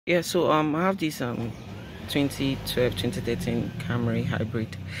Yeah, so I have this 2013 Camry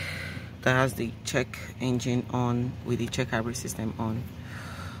hybrid that has the check engine on with the check hybrid system on.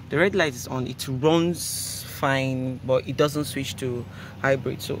 The red light is on. It runs fine, but it doesn't switch to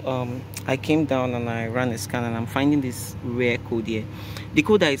hybrid. So I came down and I ran a scan, and I'm finding this rare code here. The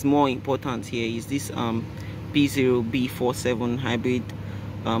code that is more important here is this P0B47 hybrid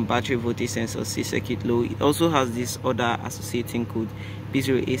battery voltage sensor C circuit low. It also has this other associating code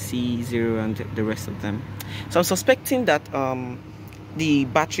P0AC0 and the rest of them. So I'm suspecting that the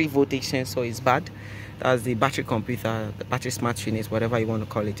battery voltage sensor is bad. As the battery computer, the battery smart unit, whatever you want to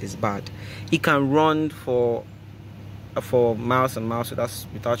call it, is bad. It can run for miles and miles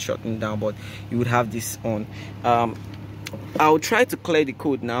without shutting down, but you would have this on. I'll try to clear the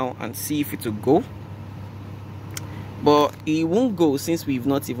code now and see if it will go, but it won't go since we've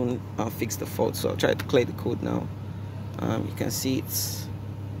not even fixed the fault. So I'll try to clear the code now. You can see it's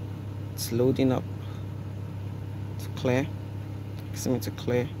loading up to clear. To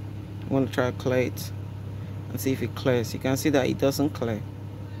clear. I'm going to try to clear it and see if it clears. You can see that it doesn't clear.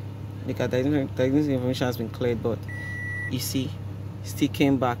 Look at that, this information has been cleared, but you see, it still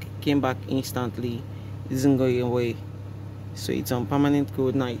came back instantly. It isn't going away. So it's on permanent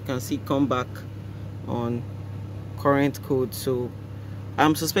code now. You can see come back on current code. So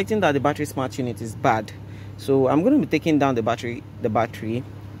I'm suspecting that the battery smart unit is bad. So I'm going to be taking down the battery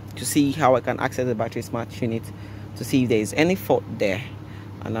to see how I can access the battery smart unit to see if there is any fault there.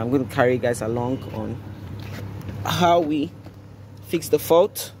 And I'm going to carry you guys along on how we fix the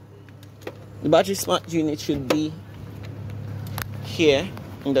fault. The battery smart unit should be here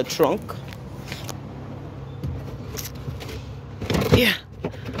in the trunk. Yeah,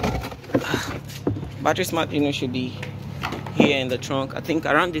 battery smart unit should be here in the trunk. I think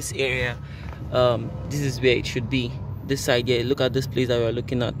around this area. This is where it should be. This side here, look at this place that we're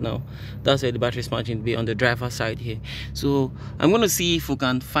looking at now. That's where the battery smart unit will be, on the driver's side here. So I'm going to see if we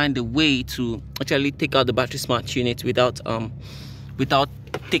can find a way to actually take out the battery smart unit without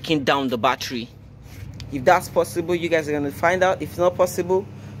taking down the battery. If that's possible, you guys are going to find out. If it's not possible,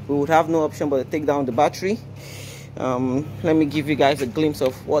 we would have no option but to take down the battery. Let me give you guys a glimpse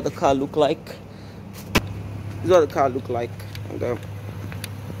of what the car look like. This is what the car look like, and this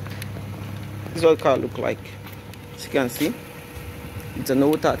is what the car look like. As you can see, it's an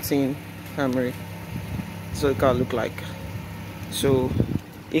 013 Camry. So the car look like. So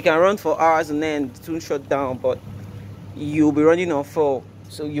it can run for hours and then soon shut down, but you'll be running on full,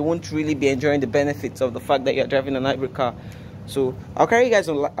 so you won't really be enjoying the benefits of the fact that you're driving an hybrid car. So I'll carry you guys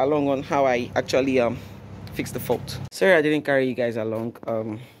along on how I actually fix the fault. Sorry I didn't carry you guys along.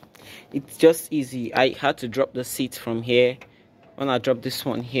 It's just easy. I had to drop the seat from here. When I dropped this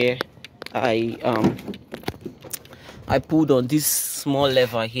one here, I pulled on this small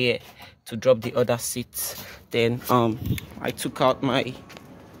lever here to drop the other seat. Then I took out my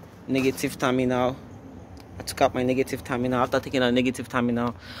negative terminal. After taking out negative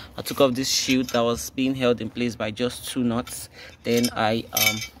terminal, I took off this shield that was being held in place by just 2 nuts. Then I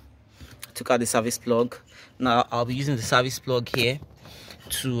took out the service plug. Now I'll be using the service plug here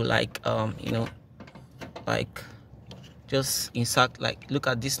to just insert, look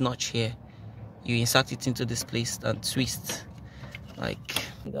at this notch here. You insert it into this place and twist,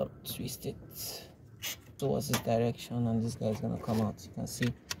 twist it towards this direction, and this guy is gonna come out. You can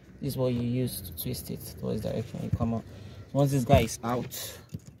see this is what you use to twist it towards this direction. You come out. Once this guy is out,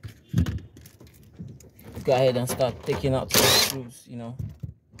 go ahead and start taking out the screws.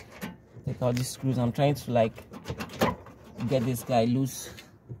 Take out these screws. I'm trying to get this guy loose.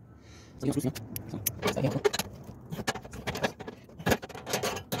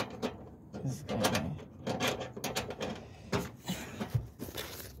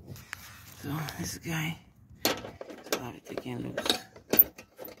 This guy, so I'll be taking loose.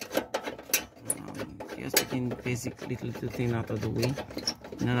 Just taking the basic little thing out of the way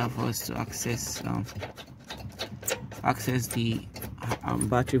in order for us to access the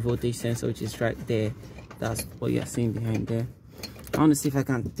battery voltage sensor, which is right there. That's what you're seeing behind there. I want to see if I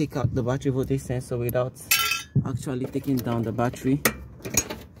can take out the battery voltage sensor without actually taking down the battery.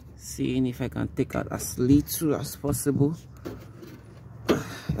 Seeing if I can take out as little as possible.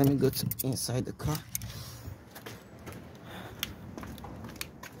 Let me go to inside the car.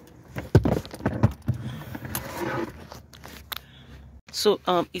 So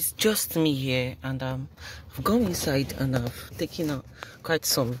it's just me here, and I've gone inside and I've taken out quite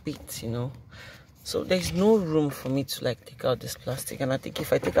some bits, So there's no room for me to take out this plastic, and I think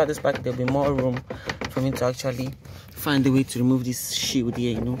if I take out this plastic, there'll be more room for me to actually find a way to remove this shield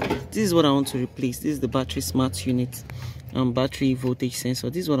here. This is what I want to replace. This is the battery smart unit battery voltage sensor.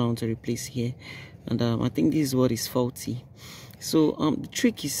 This is what I want to replace here, and I think this is what is faulty. So the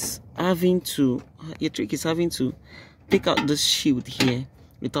trick is having to take out this shield here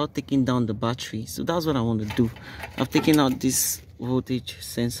without taking down the battery. So that's what I want to do. I've taken out these voltage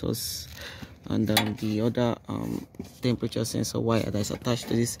sensors and the other temperature sensor wire that is attached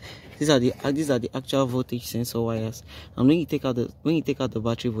to this. These are the actual voltage sensor wires. And when you take out the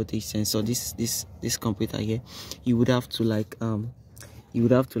battery voltage sensor, this computer here, you would have to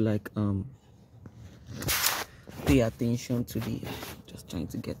pay attention to the, just trying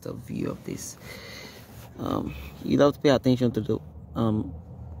to get a view of this. You'd have to pay attention to the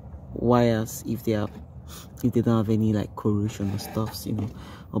wires if they don't have any like corrosion or stuff, you know.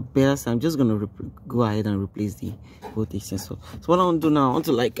 Or better, so I'm just gonna go ahead and replace the voltage sensor. So what I want to do now, I want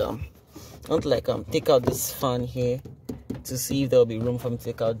to take out this fan here to see if there'll be room for me to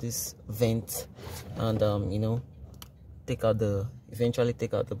take out this vent and you know, eventually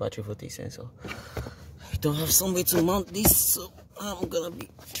take out the battery voltage sensor. I don't have some way to mount this, so I'm gonna be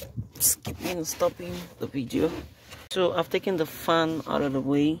stopping the video. So I've taken the fan out of the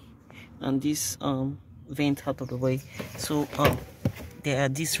way and this vent out of the way. So there are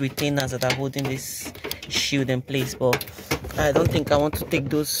these retainers that are holding this shield in place, but I don't think I want to take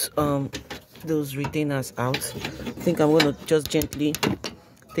those retainers out. I think I'm gonna just gently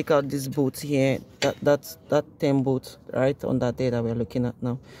take out this bolt here, that 10 bolt right under there that we're looking at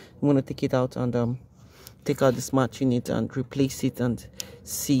now. I'm gonna take it out and take out the smart unit and replace it and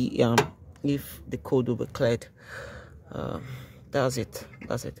see if the code will be cleared. That's it.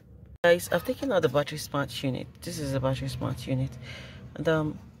 Guys, I've taken out the battery smart unit. This is the battery smart unit,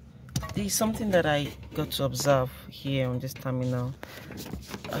 and there's something that I got to observe here on this terminal.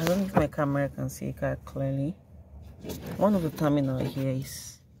 I don't know if my camera can see it quite clearly. One of the terminal here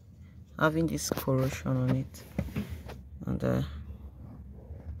is having this corrosion on it, and there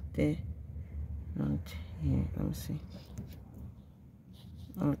and here. Let me see.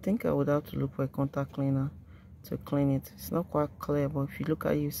 I think I would have to look for a contact cleaner to clean it. It's not quite clear, but if you look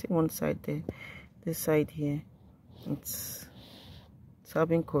at it, you see one side there, this side here, it's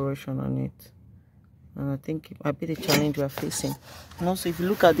having corrosion on it, and I think it might be the challenge we are facing. And also, if you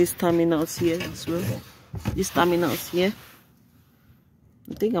look at these terminals here as well, these terminals here,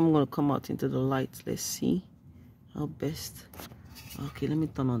 I think I'm going to come out into the light. Let's see how best. Okay, let me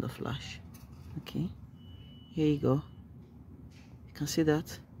turn on the flash. Okay, here you go. You can see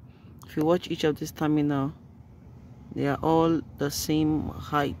that if you watch each of these terminal, they are all the same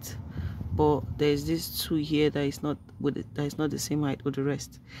height, but there's this two here that is not the same height with the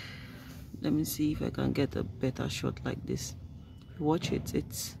rest. Let me see if I can get a better shot like this. If you watch it,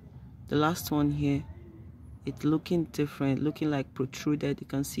 it's the last one here. It's looking different, looking like protruded. You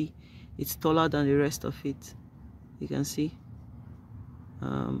can see it's taller than the rest of it. You can see.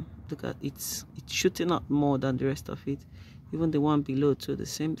 Look at it's shooting up more than the rest of it. Even the one below too, the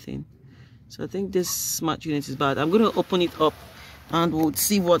same thing. So I think this smart unit is bad. I'm going to open it up and we'll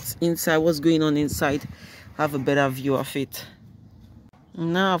see what's inside, what's going on inside, have a better view of it.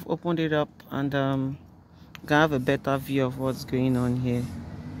 Now I've opened it up and can have a better view of what's going on here.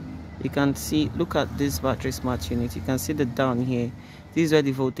 You can see, look at this battery smart unit. You can see the down here. This is where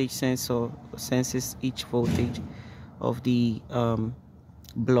the voltage sensor senses each voltage of the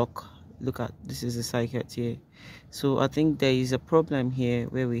block. Look at, this is the circuit here. So I think there is a problem here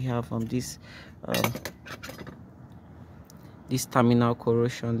where we have this terminal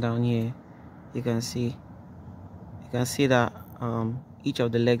corrosion down here. You can see that each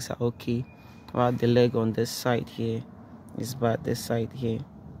of the legs are okay, while the leg on this side here is bad. This side here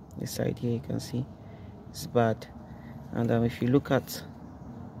you can see it's bad. And if you look at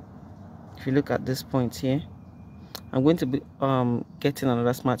this point here, I'm going to be getting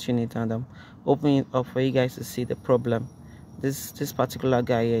another smart unit and I'm opening it up for you guys to see the problem. This particular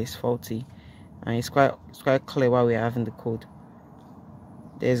guy here is faulty, and it's quite clear why we're having the code.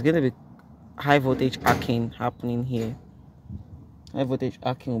 There's going to be high voltage arcing happening here. High voltage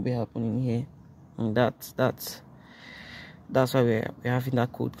arcing will be happening here, and that's why we're having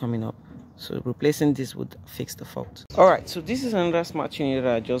that code coming up. So replacing this would fix the fault. All right, so this is another smart unit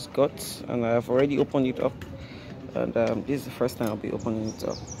that I just got, and I've already opened it up. And this is the first time I'll be opening it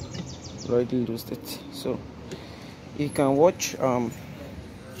up. Already lost it. So you can watch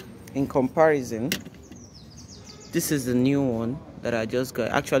in comparison. This is the new one that I just got,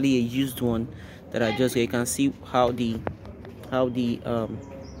 actually a used one that I just got. You can see how the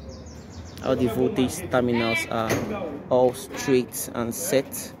voltage terminals are all straight and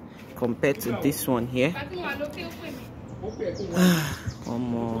set compared to this one here. One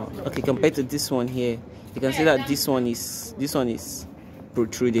more. Okay, compared to this one here, You can see that this one is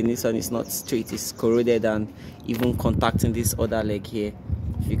protruding, this one is not straight, it's corroded and even contacting this other leg here.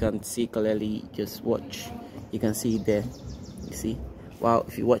 If you can see clearly, just watch, you can see it there, you see. Wow,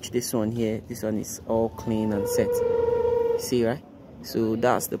 if you watch this one here, this one is all clean and set, see, right? So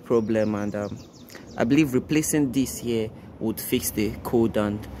that's the problem, and I believe replacing this here would fix the code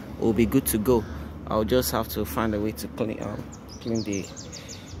and will be good to go. I'll just have to find a way to clean the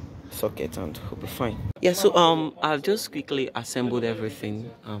socket and we'll be fine. Yeah, so I'll just quickly assembled everything.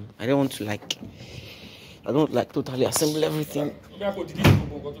 I don't like totally assemble everything.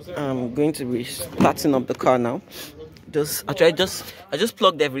 I'm going to be starting up the car now. I just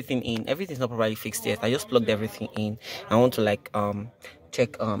plugged everything in. Everything's not properly fixed yet. I just plugged everything in. I want to like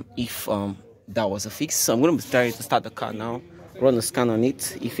check if that was a fix. So I'm going to be starting to start the car now. Run a scan on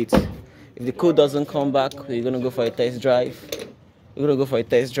it. If the code doesn't come back, we're gonna go for a test drive. We're gonna go for a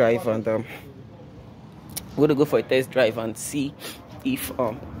test drive and see if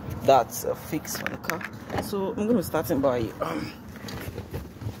that's a fix for the car. So I'm gonna be starting by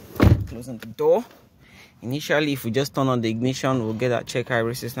closing the door. Initially, if we just turn on the ignition, we'll get that check high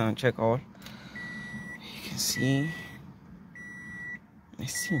resistance and check all. You can see.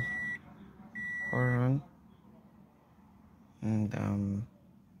 Let's see. Hold on. And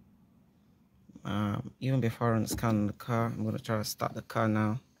even before I scan the car, I'm gonna try to start the car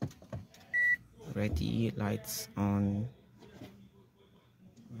now. Ready, lights on,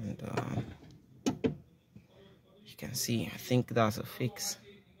 and you can see, I think that's a fix.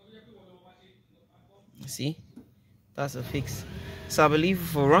 You see, that's a fix. So I believe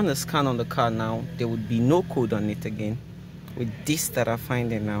if we run a scan on the car now, there would be no code on it again with this that I'm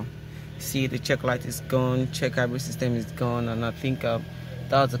finding now. See, the check light is gone, check hybrid system is gone, and I think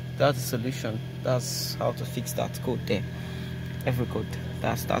that's a solution. That's how to fix that code there. Every code,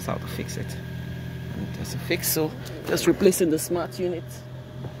 that's how to fix it. And there's a fix. So just replacing the smart unit.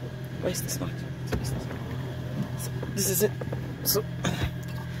 Where's the smart unit? So this is it. So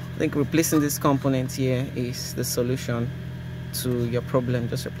I think replacing this component here is the solution to your problem.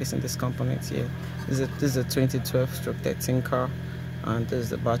 Just replacing this component here. This is a 2012/13 car, and this is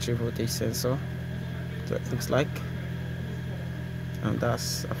the battery voltage sensor. So it looks like, and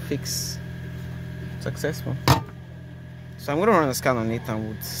that's a fix. Successful. So I'm going to run a scan on it and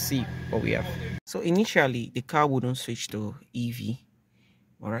we'll see what we have. So initially the car wouldn't switch to EV,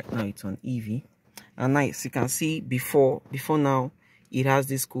 but right now it's on EV. And nice, you can see before now it has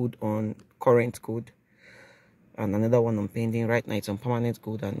this code on current code and another one on pending. Right now it's on permanent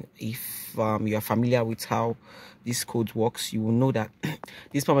code, and if you are familiar with how this code works, you will know that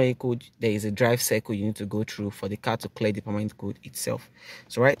this permanent code, there is a drive cycle you need to go through for the car to clear the permanent code itself.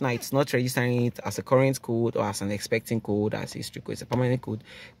 So right now it's not registering it as a current code or as an expecting code, as history code. It's a permanent code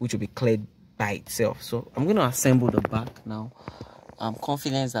which will be cleared by itself. So I'm going to assemble the back now. I'm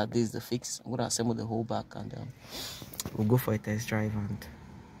confident that this is the fix. I'm going to assemble the whole back and we'll go for a test drive, and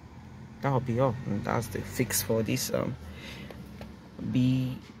that'll be all. And that's the fix for this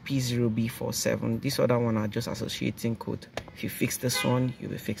P0B47. This other one are just associating code. If you fix this one,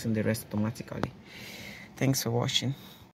 you'll be fixing the rest automatically. Thanks for watching.